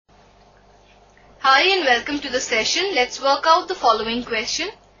Hi and welcome to the session. Let's work out the following question.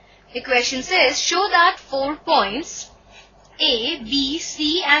 The question says, show that 4 points A, B,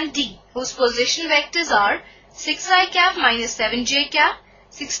 C and D whose position vectors are 6i cap minus 7j cap,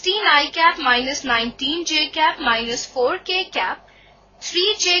 16i cap minus 19j cap minus 4k cap,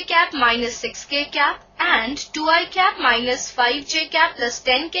 3j cap minus 6k cap and 2i cap minus 5j cap plus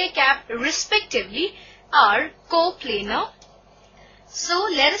 10k cap respectively are coplanar. So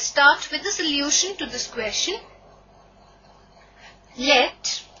let us start with the solution to this question.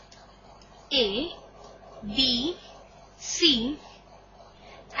 Let A, B, C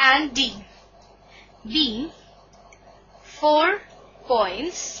and D be 4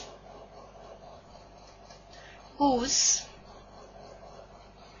 points whose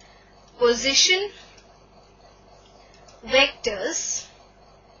position vectors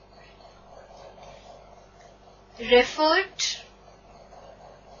referred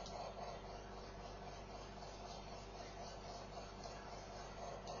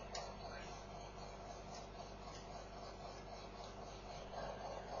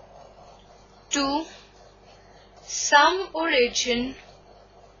to some origin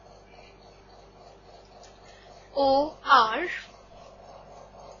OR.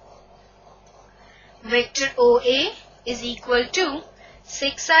 Vector OA is equal to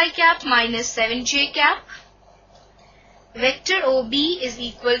 6i cap minus 7j cap. Vector OB is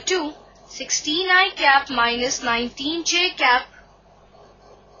equal to 16i cap minus 19j cap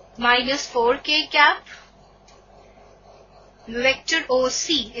minus 4k cap. Vector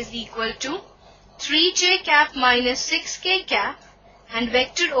OC is equal to 3j cap minus 6k cap and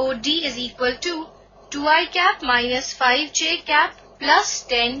vector OD is equal to 2i cap minus 5j cap plus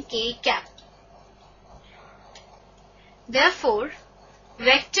 10k cap. Therefore,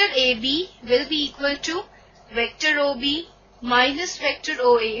 vector AB will be equal to vector OB minus vector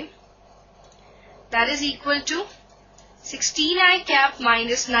OA, that is equal to 16i cap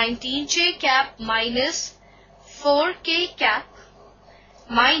minus 19j cap minus 4k cap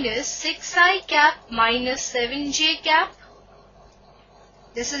minus 6i cap minus 7j cap.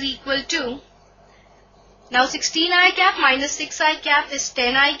 This is equal to, now 16i cap minus 6i cap is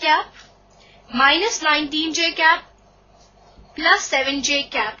 10i cap minus 19j cap plus 7j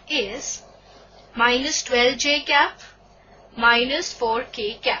cap is minus 12j cap minus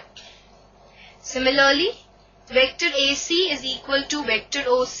 4k cap. Similarly, vector AC is equal to vector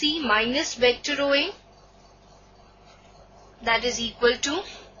OC minus vector OA, that is equal to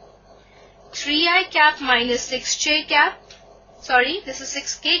 3i cap minus 6j cap, this is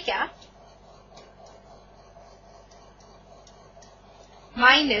 6k cap,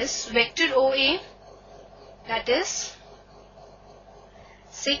 minus vector OA, that is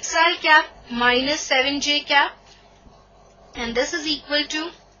 6i cap minus 7j cap, and this is equal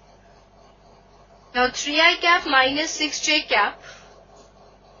to, now 3i cap minus 6j cap,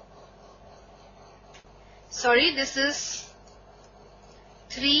 this is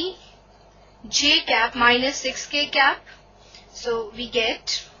 3j cap minus 6k cap, so we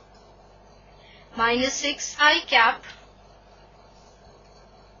get minus 6i cap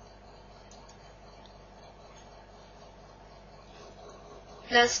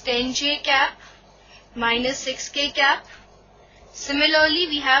plus 10j cap minus 6k cap. Similarly,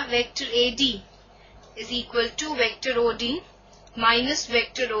 we have vector AD is equal to vector OD minus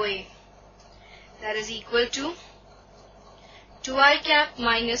vector OA, that is equal to 2i cap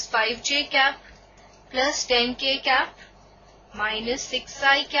minus 5j cap plus 10k cap minus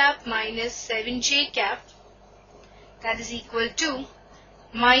 6i cap minus 7j cap, that is equal to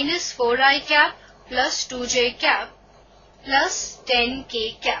minus 4i cap plus 2j cap plus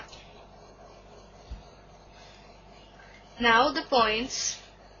 10k cap. Now the points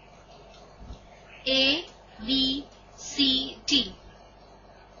A, B, C, D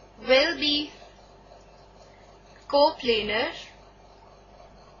will be coplanar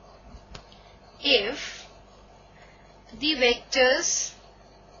if the vectors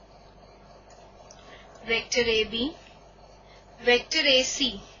vector AB, vector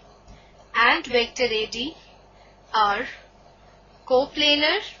AC and vector AD are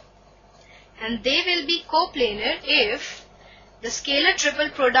coplanar, and they will be coplanar if the scalar triple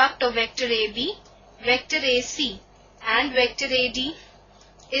product of vector AB, vector AC and vector AD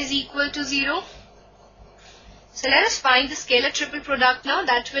is equal to 0. So let us find the scalar triple product now.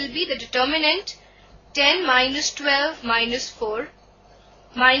 That will be the determinant 10 minus 12 minus 4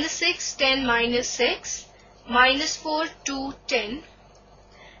 minus 6 10 minus 6 minus 4 2 10,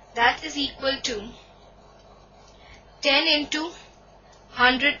 that is equal to 10 into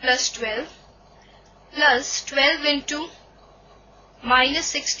 100 plus 12 plus 12 into minus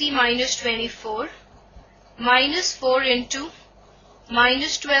 60 minus 24 minus 4 into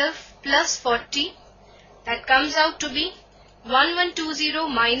minus 12 plus 40. That comes out to be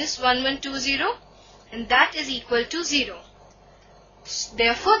 1120 minus 1120, and that is equal to 0.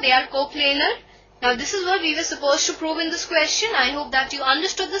 Therefore, they are coplanar. Now, this is what we were supposed to prove in this question. I hope that you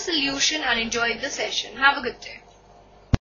understood the solution and enjoyed the session. Have a good day.